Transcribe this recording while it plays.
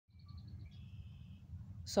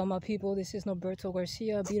So my people, this is Norberto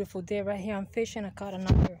Garcia. Beautiful day right here. I'm fishing. I caught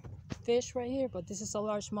another fish right here, but this is a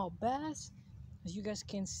largemouth bass. As you guys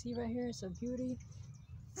can see right here, it's a beauty.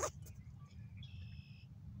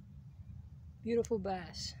 Beautiful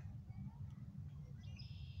bass.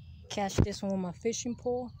 Catch this one with my fishing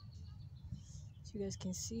pole. As you guys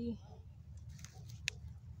can see.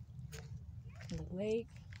 In the lake.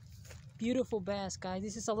 Beautiful bass, guys.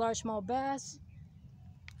 This is a largemouth bass.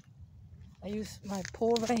 I use my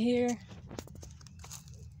pole right here.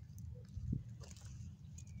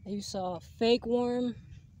 I use a fake worm.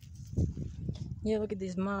 Yeah, look at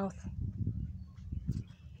this mouth.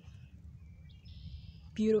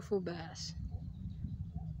 Beautiful bass.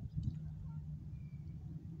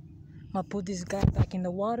 I'm gonna put this guy back in the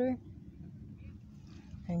water.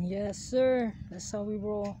 And yes, sir, that's how we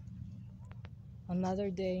roll. Another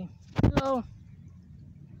day. Hello.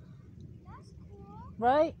 That's cool.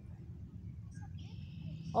 Right?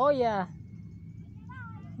 Oh, yeah.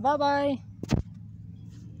 Bye-bye.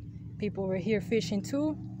 People were here fishing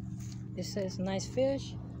too. This says nice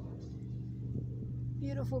fish.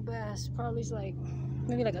 Beautiful bass. Probably like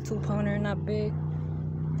maybe like a 2-pounder, not big.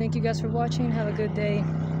 Thank you guys for watching. Have a good day.